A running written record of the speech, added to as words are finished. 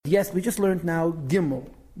Yes, we just learned now Gimel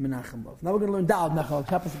Menachem Lov. Now we're going to learn Dal Menachem Lov. It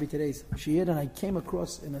happens to be today's Shir, and I came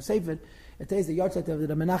across in a Sefer, it is the yahrzeit of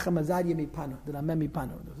the Menachem Azariah Mipano, the Rameh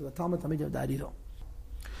Mipano. This is the Talmud Tamid of the Arizal.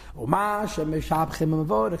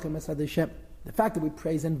 The fact that we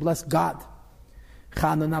praise and bless God,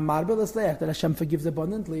 that Hashem forgives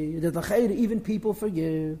abundantly, that even people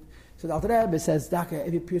forgive. So the Alter Rebbe says that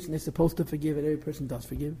every person is supposed to forgive, and every person does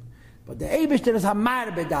forgive. But the Eibishter is Hamar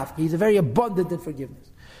Bedafka. He's a very abundant in forgiveness.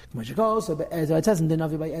 So it says in the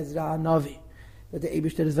Navi by Ezra Navi that the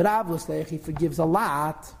Eibishter is Rav L'Sleich. He forgives a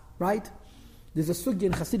lot, right? There's a sugya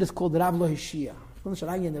in Chassidus called Rav Lo Hishia.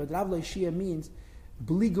 Rav Lo Hishia means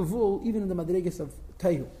Bli Gavul, even in the Madrigas of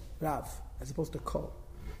Tehu, Rav, as opposed to Kol.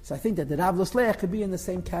 So I think that the Rav L'Sleich could be in the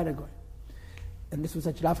same category. And this was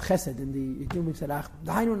such Rav Chesed in the Yom Tzarach.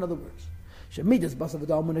 The Hainu, in other words. Shemidas Basav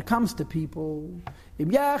Adam, when it comes to people, if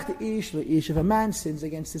a man sins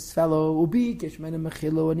against his fellow, and he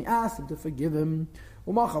asked him to forgive him,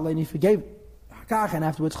 and he forgave him. And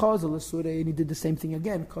afterwards, and he did the same thing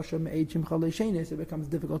again. It becomes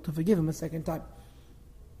difficult to forgive him a second time.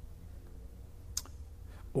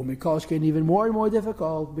 And even more and more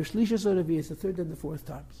difficult, the third and the fourth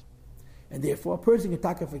times. And therefore, a person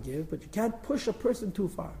can forgive, but you can't push a person too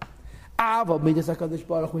far. We talk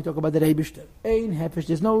about the Rebishter.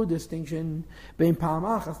 There's no distinction between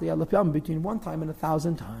one time and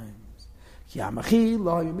 1,000 times. Because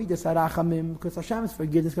Hashem's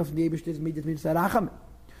forgiveness comes from the Rebishter's midas rachamim.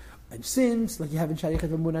 And sins, like you have in Shariach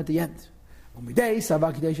Emun at the end.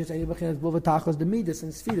 The midas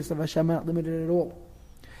and spheres of Hashem are not limited at all.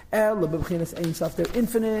 They're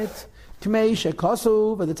infinite.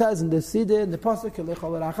 But it says in the Siddur, in the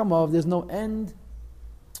Pasuk, there's no end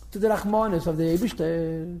to the Rachmanis of the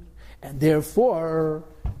Eibishter. And therefore,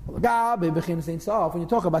 when you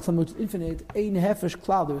talk about something which is infinite, ein hefesh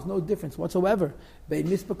klal, there is no difference whatsoever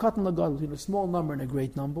between a small number and a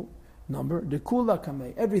great number. The kula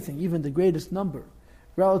kamei, everything, even the greatest number,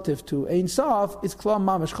 relative to ein sof, is klal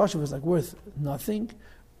mamash chashuv, is like worth nothing.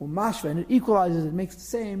 Umashva, and it equalizes, it makes the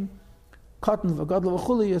same. Katan v'gadol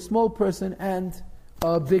v'chuli, a small person and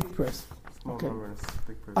a big person. Small number and a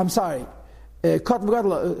big person. I'm sorry. Katan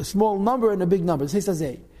v'gadol, a small number and a big number. It says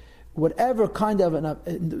whatever kind of a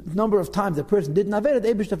number of times the person did an avera,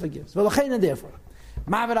 the Eibishter forgives. V'lachein, and therefore,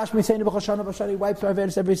 ma'averash meseinu b'choshana b'shari, wipes our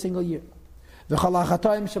averas every single year. V'chalach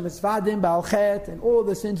hatoim shemisvadim ba'alchet, and all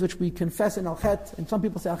the sins which we confess in alchet, and some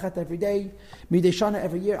people say alchet every day, midei shana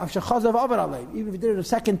every year, av shechazav avar aleim, even if we did it a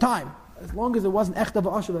second time, as long as it wasn't echta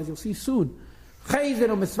v'ashuv, as you'll see soon. Chayzer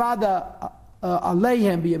u'misvada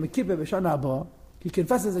aleihem b'yem kippur b'shana haba, he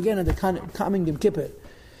confesses again at the coming Yom Kippur.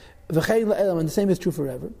 V'chein la'elam, and the same is true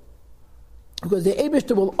forever. Because the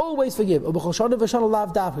Eibishter will always forgive. It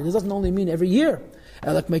doesn't only mean every year.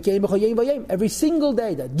 Every single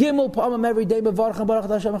day. That Gimel Pa'amim every day.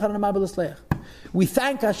 We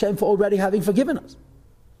thank Hashem for already having forgiven us.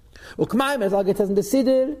 As it says in the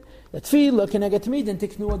Siddur, that Tefillah Keneged Midin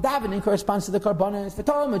Tiknu Davening corresponds to the Karbanis.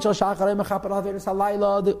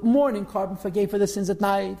 The morning carbon forgave for the sins at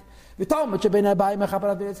night. Where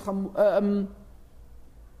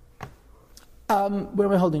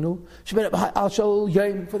am I holding? I'll show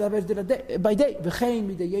Yom for that by day.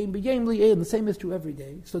 The same is true every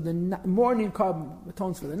day. So the morning carbon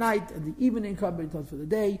atones for the night, and the evening carbon atones for the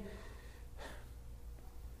day.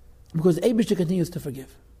 Because Eibishter continues to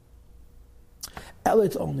forgive.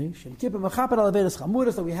 It's only Shem Kippur Mechaper Al Averos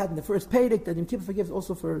Chamuras that we had in the first Pedic, that Yom Kippur forgives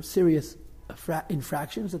also for serious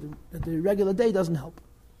infractions that the regular day doesn't help.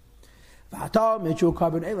 The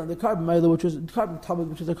carbon Elah, the carbon Elah, which was carbon Tamid,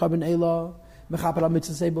 which is a carbon Elah. Mechaper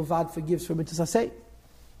mitzvah say b'vad forgives for mitzvah say.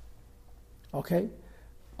 Okay,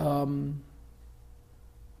 and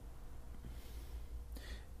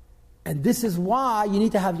this is why you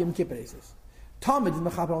need to have Yom Kippur. Tamid is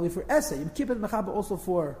mechaper only for essay. Yom Kippur is mechaper also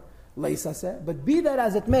for leisaseh. But be that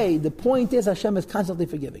as it may, the point is Hashem is constantly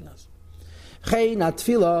forgiving us. Chei na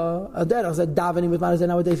tefillah aderach zed davening with manas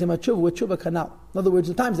nowadays in tshuva with tshuva kanal. In other words,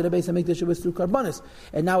 the times that the Beis Hamikdash was through karbanis,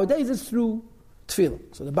 and nowadays it's through tefillah.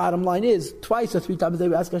 So the bottom line is, twice or three times a day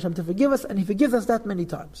we ask Hashem to forgive us, and He forgives us that many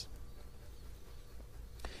times.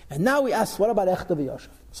 And now we ask, what about Echta v'Yoshev?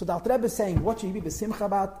 So the Alter Rebbe is saying, what should you be besimcha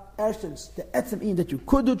about? Erstens, the etzem in that you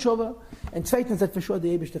could do tshuva, and zweitens, that for sure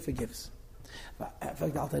the Eibishter forgives. In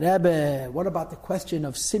fact, the Alter Rebbe, what about the question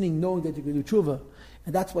of sinning knowing that you can do tshuva,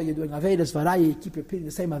 and that's why you're doing Avedas Varaya, you keep repeating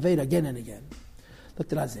the same Aveda again and again.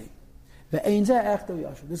 Look at Razeh.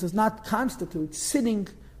 This does not constitute sinning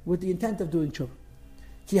with the intent of doing tshuva.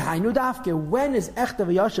 When is Echta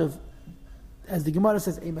v'Yoshev, as the Gemara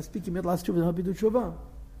says, Eima speaking middle last tshuva, help you do tshuva?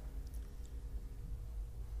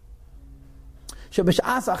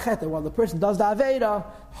 While the person does the Aveda,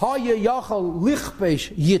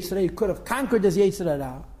 he could have conquered his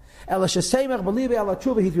Yetzirah.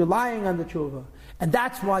 He's relying on the tshuva. And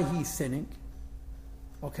that's why he's sinning.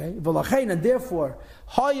 Okay? And therefore,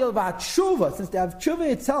 since they have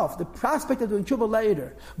tshuva itself, the prospect of doing tshuva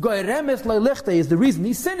later, is the reason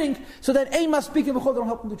he's sinning, so that ein maspikim b'chol don't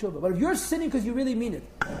help him do tshuva. But if you're sinning because you really mean it,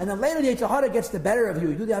 and then later the Yetzirah gets the better of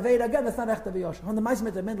you, you do the Aveda again, that's not Echta V'Yosher. On the Ma'aseh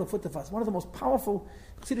Mitzvah Mendel Futefas, one of the most powerful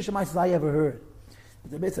Chassidish Ma'aseh I ever heard.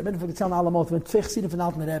 The Mitzvah Mendel Futefas Alamot, when Tzvich Chassidim von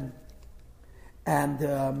Alten Rebbe. And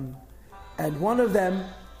one of them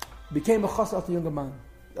became a chassid as a younger man.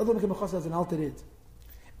 The other one became a chassid as an alter id.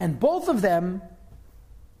 And both of them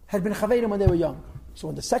had been chaverim when they were young. So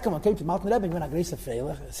when the second one came to Malten Rebbe, he went agresa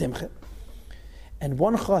freilich, simcha. And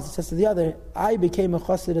one chassid says to the other, I became a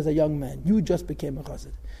chassid as a young man. You just became a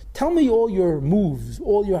chassid. Tell me all your moves,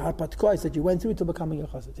 all your harpatkois that you went through to becoming a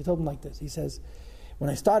chassid. He told him like this. He says, when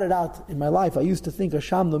I started out in my life, I used to think a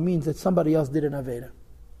shamlo means that somebody else did an aveda.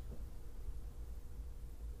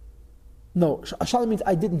 No, Shalom means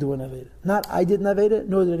I didn't do an Aveda. Not I did an Aveda,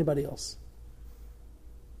 nor did anybody else.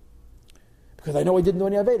 Because I know I didn't do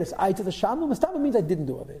any Avedas. I to the Shamlu, Mastama means I didn't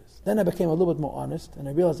do Avedas. Then I became a little bit more honest, and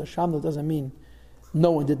I realized that Shamlu doesn't mean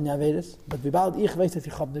no one did any Avedas. But Vibald ich weiß, dass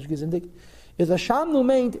ich hab nicht gesündigt. Is a Shamlu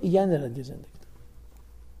meant jener hat gesündigt.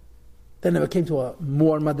 Then I came to a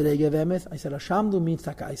more Madrege of Emes. I said, a Shamlu means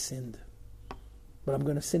that I sinned. But I'm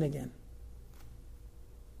going to sin again.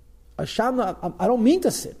 I don't mean to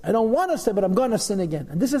sin. I don't want to sin, but I'm going to sin again.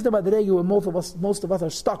 And this is the Madrege where most of us are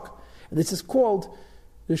stuck. And this is called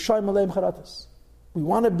the Shoym Aleim Charatas. We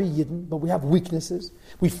want to be Yidden, but we have weaknesses.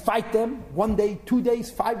 We fight them 1 day, 2 days,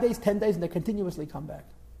 5 days, 10 days, and they continuously come back.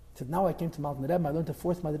 So now I came to Malten Rebbe, I learned the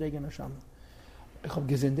fourth Madrege in Hashem. Ich hab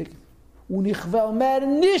gesündigt. Und ich will mehr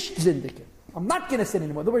nicht sündigen. I'm not going to sin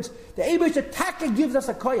anymore. In other words, the Eibush attacker gives us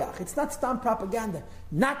a koyach. It's not stam propaganda.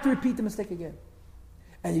 Not to repeat the mistake again.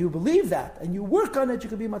 And you believe that, and you work on it, you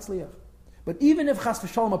can be matzliach. But even if chas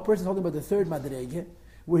v'shalom, a person is holding about the third madrege,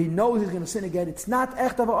 where he knows he's going to sin again, it's not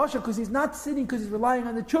echt of a because he's not sinning because he's relying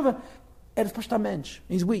on the tshuva. It's pashta mensch.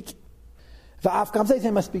 He's weak.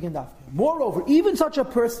 Moreover, even such a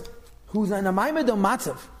person who's in a maimed or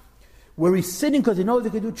matzav, where he's sinning because he knows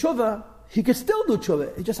he can do tshuva, he can still do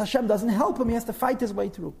tshuva. It's just Hashem doesn't help him. He has to fight his way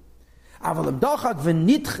through. A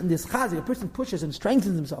person pushes and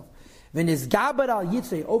strengthens himself. When his gaber al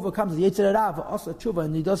yitzay overcomes the yitzay rav, also tshuva,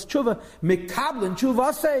 and he does tshuva, mekablin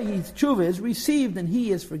tshuva say his tshuva is received and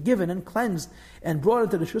he is forgiven and cleansed and brought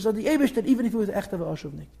into the shus of the Eibush, that even if he was echt of a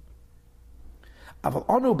oshuvnik. Aval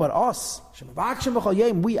anu bar us,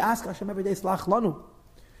 we ask Hashem every day slach lanu.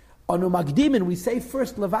 Anu magdimin, we say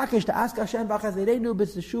first levakish to ask Hashem v'chazirenu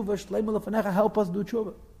b's teshuva shleimu lefanecha, help us do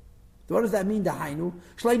tshuva. So what does that mean? The hainu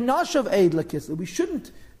shlei nashav eid lekislu. We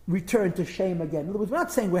shouldn't return to shame again. In other words, we're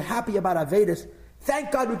not saying we're happy about Avedas.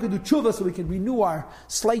 Thank God we can do tshuva so we can renew our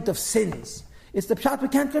slate of sins. It's the pshat we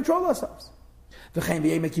can't control ourselves. The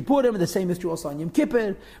same is true also on Yom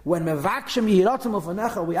Kippur. When we ask Hashem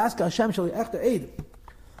shali echte eid,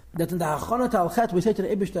 that in the Hachanat al Chet we say to the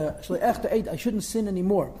Eibush shali echte eid, I shouldn't sin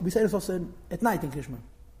anymore. We say this also at night in Krishma.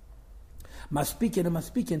 Maspikin and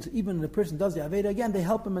maspikin. So even when the person does the Aveda again, they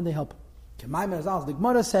help him and they help him. The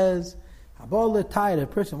Gemara says, a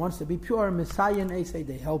person wants to be pure, Messiah and say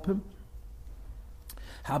they help him.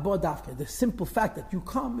 The simple fact that you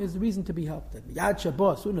come is the reason to be helped.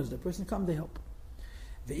 As soon as the person comes, they help.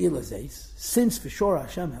 Since for sure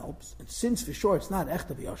Hashem helps, and since for sure it's not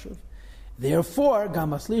Echta V'Yoshev, therefore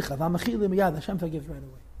Hashem forgives right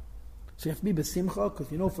away. So you have to be besimcha,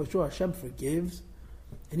 because you know for sure Hashem forgives,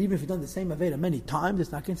 and even if you've done the same Aveda many times,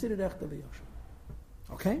 it's not considered Echta V'Yoshev.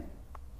 Okay?